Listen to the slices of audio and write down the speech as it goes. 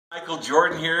Michael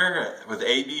Jordan here with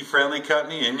AB Friendly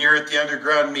Company, and you're at the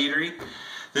Underground Meadery.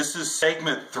 This is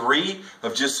segment 3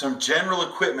 of just some general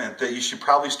equipment that you should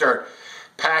probably start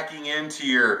packing into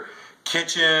your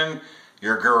kitchen,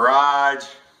 your garage,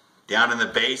 down in the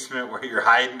basement where you're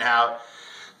hiding out.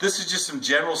 This is just some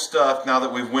general stuff now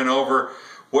that we've went over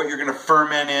what you're going to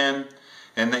ferment in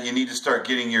and that you need to start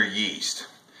getting your yeast.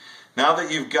 Now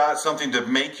that you've got something to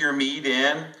make your mead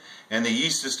in and the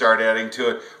yeast to start adding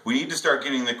to it, we need to start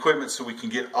getting the equipment so we can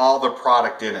get all the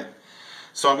product in it.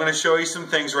 So I'm going to show you some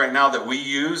things right now that we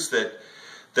use that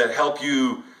help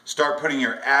you start putting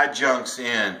your adjuncts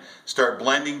in, start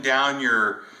blending down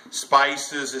your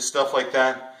spices and stuff like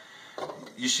that.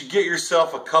 You should get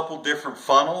yourself a couple different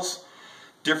funnels,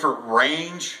 different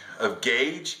range of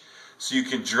gauge, so you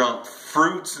can drunk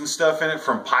fruits and stuff in it,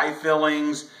 from pie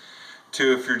fillings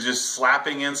to if you're just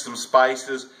slapping in some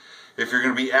spices. If you're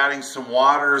going to be adding some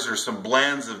waters or some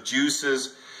blends of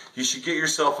juices, you should get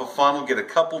yourself a funnel, get a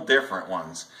couple different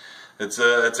ones. It's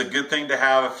a good thing to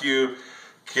have a few in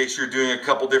case you're doing a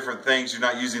couple different things. You're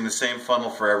not using the same funnel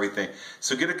for everything.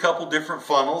 So get a couple different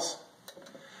funnels.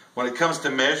 When it comes to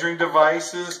measuring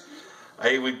devices,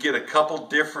 I would get a couple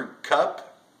different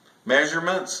cup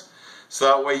measurements, so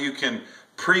that way you can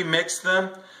pre-mix them,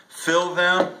 fill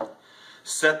them,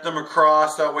 set them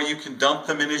across. That way you can dump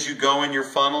them in as you go in your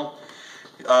funnel.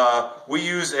 We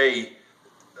use a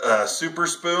super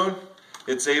spoon.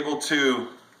 It's able to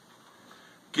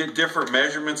get different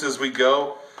measurements as we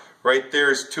go. Right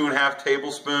there is 2.5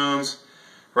 tablespoons,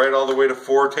 right all the way to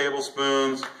 4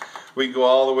 tablespoons. We can go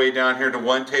all the way down here to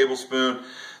 1 tablespoon.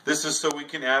 This is so we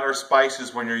can add our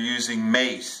spices when you're using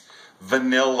mace,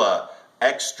 vanilla,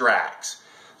 extracts.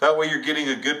 That way you're getting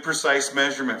a good precise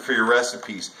measurement for your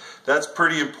recipes. That's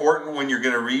pretty important when you're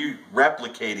going to be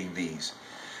replicating these.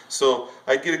 So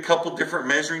I'd get a couple different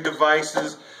measuring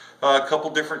devices, a couple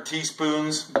different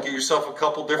teaspoons, get yourself a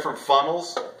couple different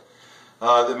funnels.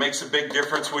 That makes a big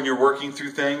difference when you're working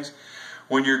through things.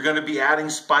 When you're going to be adding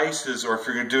spices, or if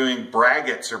you're doing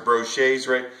braggots or brochets,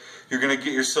 right, you're going to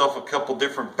get yourself a couple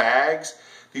different bags.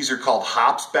 These are called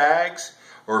hops bags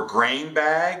or grain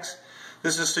bags.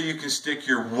 This is so you can stick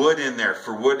your wood in there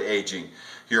for wood aging.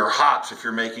 Your hops, if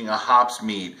you're making a hops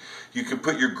mead. You can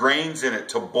put your grains in it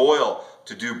to boil,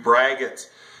 to do braggots.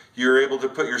 You're able to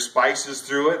put your spices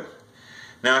through it.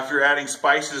 Now if you're adding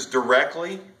spices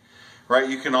directly, right,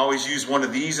 you can always use one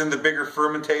of these in the bigger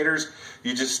fermentators.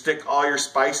 You just stick all your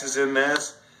spices in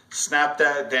this, snap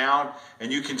that down,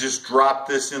 and you can just drop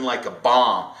this in like a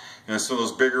bomb. You know, some of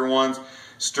those bigger ones,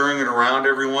 stirring it around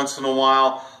every once in a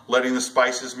while, letting the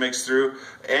spices mix through.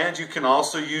 And you can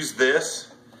also use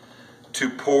this to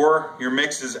pour your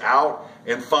mixes out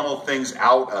and funnel things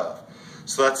out of.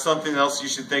 So that's something else you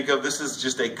should think of. This is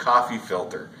just a coffee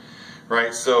filter,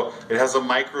 right? So it has a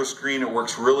micro screen. It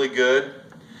works really good.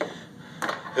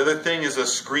 The other thing is a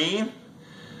screen,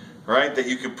 right, that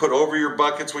you can put over your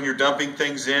buckets when you're dumping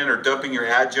things in or dumping your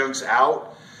adjuncts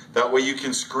out. That way you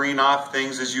can screen off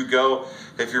things as you go.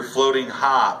 If you're floating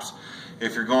hops,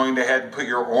 if you're going ahead and put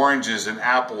your oranges and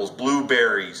apples,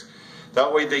 blueberries,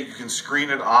 that way you can screen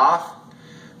it off,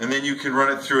 and then you can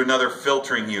run it through another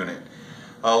filtering unit.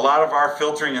 A lot of our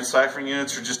filtering and ciphering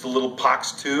units are just a little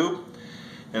pox tube,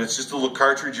 and it's just a little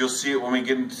cartridge. You'll see it when we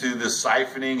get into the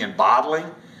siphoning and bottling.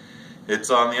 It's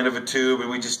on the end of a tube,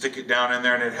 and we just stick it down in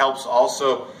there, and it helps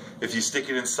also if you stick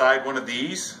it inside one of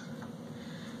these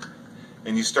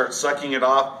and you start sucking it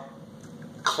off.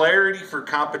 Clarity for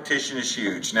competition is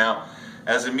huge. Now,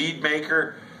 as a mead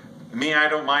maker, I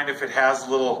don't mind if it has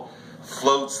little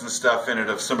floats and stuff in it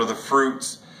of some of the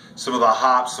fruits, some of the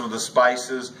hops, some of the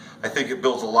spices. I think it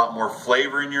builds a lot more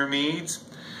flavor in your meads.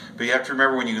 But you have to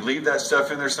remember, when you leave that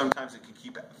stuff in there, sometimes it can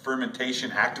keep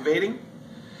fermentation activating.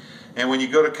 And when you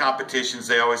go to competitions,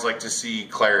 they always like to see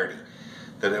clarity.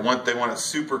 That they want it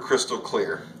super crystal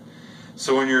clear.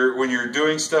 So when you're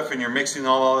doing stuff and you're mixing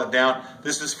all that down,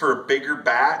 this is for a bigger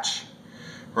batch,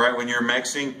 right? When you're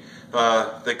mixing,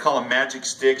 they call them magic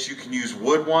sticks. You can use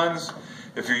wood ones.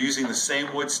 If you're using the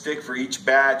same wood stick for each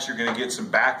batch, you're going to get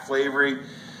some back flavoring.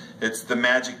 It's the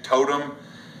magic totem.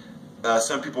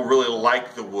 Some people really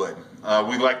like the wood.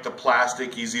 We like the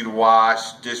plastic, easy to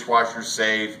wash, dishwasher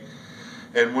safe.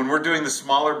 And when we're doing the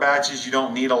smaller batches, you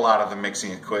don't need a lot of the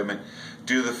mixing equipment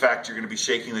due to the fact you're going to be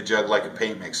shaking the jug like a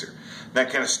paint mixer. That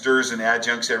kind of stirs and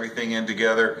adjuncts everything in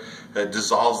together. It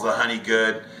dissolves the honey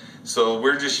good. So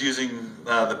we're just using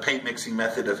the paint mixing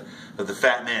method of the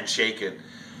fat man shaking.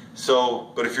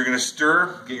 So, but if you're going to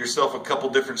stir, get yourself a couple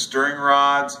different stirring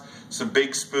rods, some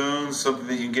big spoons, something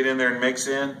that you can get in there and mix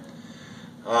in.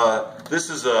 This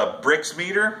is a Brix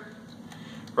meter.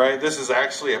 right? This is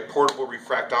actually a portable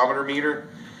refractometer meter.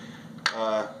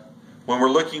 When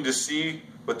we're looking to see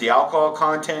what the alcohol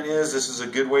content is, this is a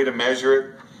good way to measure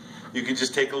it. You can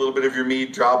just take a little bit of your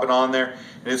mead, drop it on there,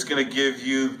 and it's going to give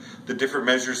you the different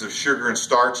measures of sugar and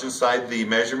starch inside the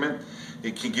measurement.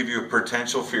 It can give you a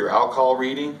potential for your alcohol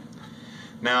reading.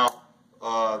 Now,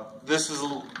 this is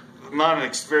not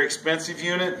a very expensive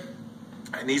unit.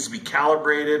 It needs to be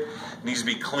calibrated, it needs to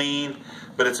be clean,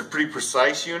 but it's a pretty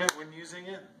precise unit when using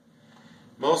it.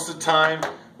 Most of the time,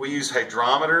 we use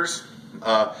hydrometers.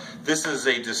 This is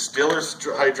a distiller's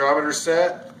hydrometer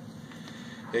set.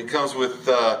 It comes with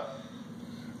the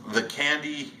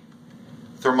candy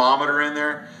thermometer in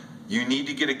there. You need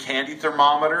to get a candy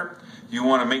thermometer. You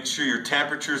want to make sure your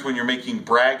temperatures when you're making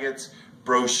braggots,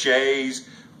 brochets,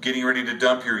 getting ready to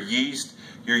dump your yeast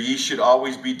should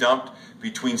always be dumped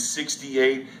between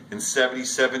 68 and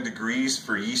 77 degrees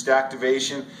for yeast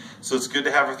activation. So it's good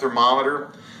to have a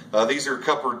thermometer. These are a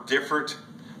couple of different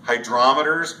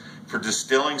hydrometers for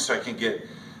distilling, so I can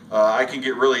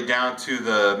get really down to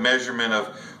the measurement of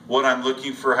what I'm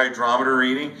looking for hydrometer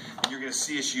reading. You're going to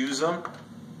see us use them.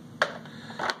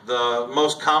 The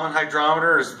most common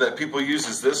hydrometer that people use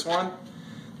is this one.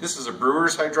 This is a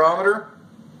brewer's hydrometer.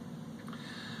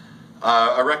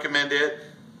 I recommend it.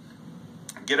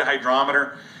 Get a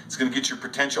hydrometer. It's going to get your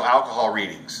potential alcohol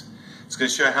readings. It's going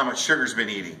to show you how much sugar's been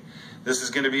eating. This is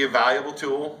going to be a valuable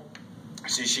tool.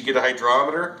 So you should get a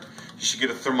hydrometer. You should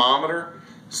get a thermometer,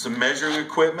 some measuring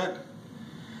equipment.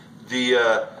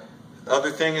 The other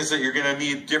thing is that you're going to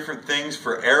need different things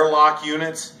for airlock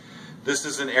units. This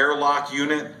is an airlock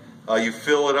unit. You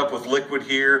fill it up with liquid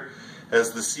here.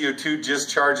 As the CO2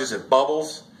 discharges, it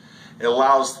bubbles. It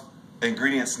allows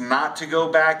ingredients not to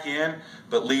go back in,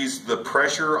 but leaves the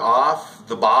pressure off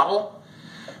the bottle.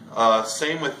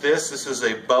 Same with this. This is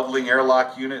a bubbling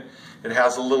airlock unit. It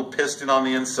has a little piston on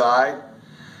the inside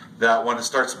that when it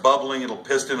starts bubbling, it'll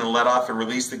piston and let off and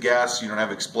release the gas so you don't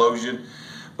have explosion.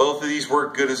 Both of these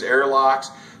work good as airlocks,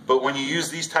 but when you use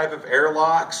these type of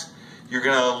airlocks, you're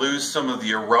going to lose some of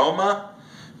the aroma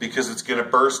because it's going to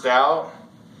burst out.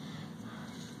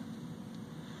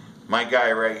 My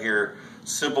guy right here,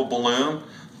 simple balloon.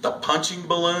 The punching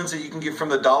balloons that you can get from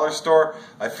the dollar store,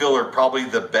 I feel are probably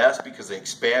the best because they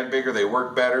expand bigger, they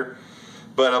work better.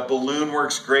 But a balloon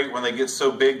works great when they get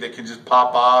so big they can just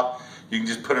pop off. You can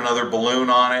just put another balloon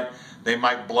on it. They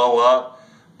might blow up.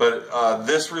 But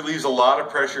this relieves a lot of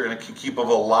pressure and it can keep a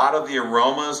lot of the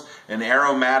aromas and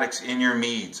aromatics in your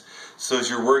meads. So as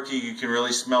you're working, you can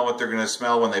really smell what they're going to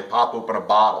smell when they pop open a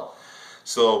bottle.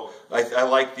 So I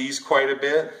like these quite a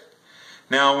bit.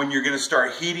 Now when you're going to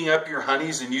start heating up your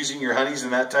honeys and using your honeys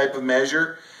in that type of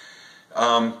measure,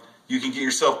 you can get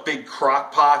yourself big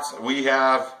crock pots. We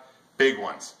have big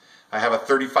ones. I have a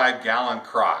 35-gallon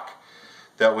crock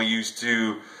that we use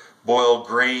to boil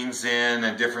grains in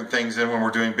and different things in when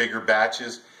we're doing bigger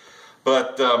batches.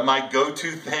 But my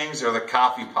go-to things are the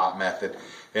coffee pot method.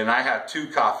 And I have two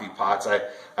coffee pots. I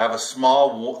have a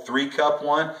small 3-cup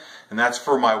one, and that's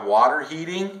for my water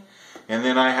heating. And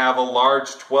then I have a large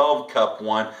 12-cup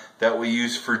one that we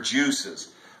use for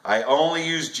juices. I only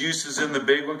use juices in the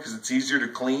big one because it's easier to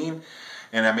clean.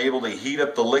 And I'm able to heat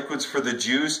up the liquids for the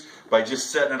juice by just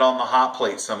setting it on the hot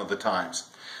plate some of the times.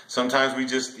 Sometimes we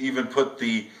just even put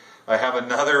I have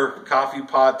another coffee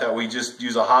pot that we just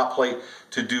use a hot plate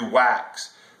to do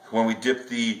wax. When we dip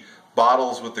the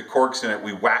bottles with the corks in it,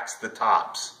 we wax the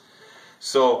tops.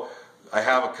 So I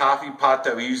have a coffee pot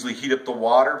that we usually heat up the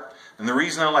water. And the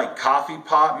reason I like coffee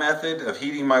pot method of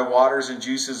heating my waters and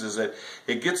juices is that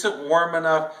it gets it warm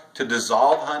enough to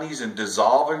dissolve honeys and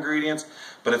dissolve ingredients,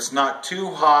 but it's not too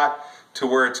hot to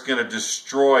where it's going to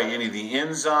destroy any of the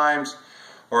enzymes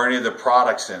or any of the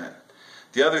products in it.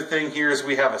 The other thing here is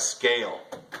we have a scale.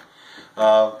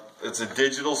 It's a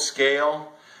digital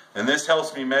scale, and this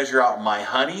helps me measure out my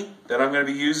honey that I'm going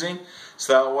to be using,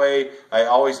 so that way I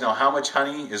always know how much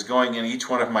honey is going in each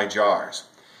one of my jars.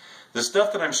 The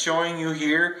stuff that I'm showing you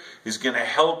here is going to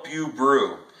help you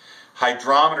brew.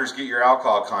 Hydrometers get your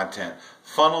alcohol content.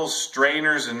 Funnels,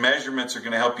 strainers, and measurements are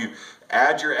going to help you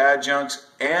add your adjuncts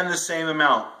and the same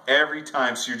amount every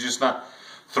time, so you're just not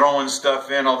throwing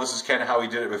stuff in. Oh, this is kind of how we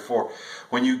did it before.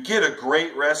 When you get a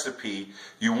great recipe,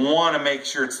 you want to make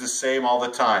sure it's the same all the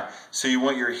time. So you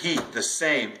want your heat the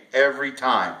same every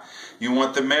time. You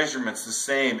want the measurements the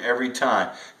same every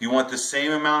time. You want the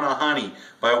same amount of honey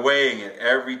by weighing it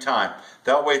every time.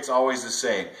 That way it's always the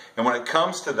same. And when it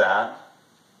comes to that,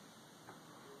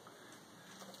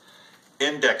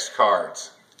 index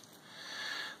cards.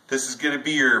 This is going to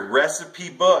be your recipe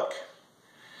book.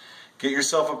 get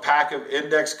yourself a pack of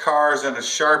index cards and a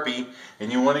Sharpie,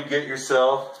 and you want to get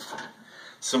yourself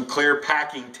some clear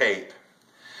packing tape.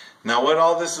 Now what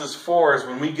all this is for is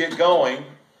when we get going,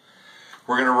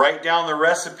 we're going to write down the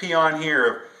recipe on here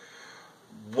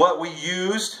of what we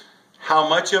used, how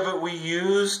much of it we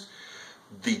used,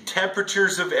 the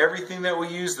temperatures of everything that we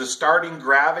use, the starting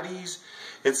gravities.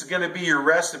 It's going to be your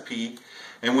recipe.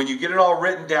 And when you get it all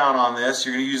written down on this,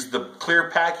 you're going to use the clear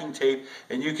packing tape,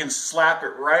 and you can slap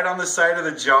it right on the side of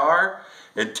the jar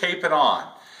and tape it on.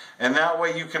 And that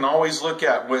way you can always look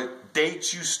at what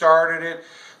dates you started it,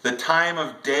 the time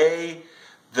of day,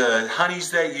 the honeys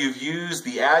that you've used,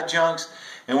 the adjuncts.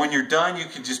 And when you're done, you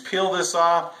can just peel this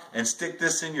off and stick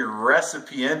this in your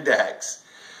recipe index.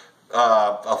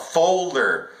 A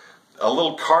folder, a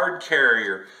little card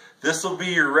carrier. This will be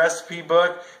your recipe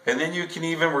book, and then you can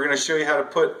even, we're going to show you how to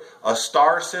put a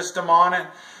star system on it.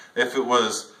 If it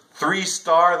was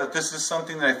 3-star, that this is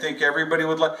something that I think everybody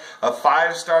would like. A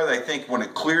 5-star that I think when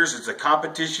it clears it's a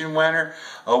competition winner.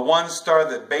 A 1-star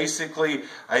that basically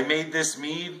I made this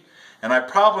mead, and I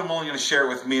probably am only going to share it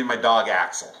with me and my dog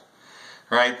Axel.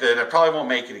 Right? That I probably won't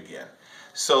make it again.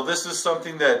 So this is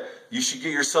something that you should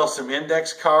get yourself some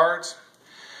index cards.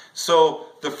 So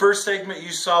the first segment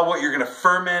you saw what you're going to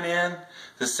ferment in.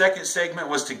 The second segment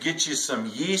was to get you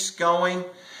some yeast going.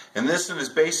 And this one is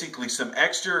basically some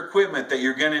extra equipment that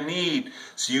you're going to need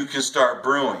so you can start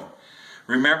brewing.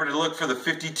 Remember to look for the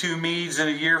 52 meads in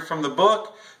a year from the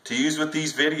book to use with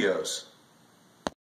these videos.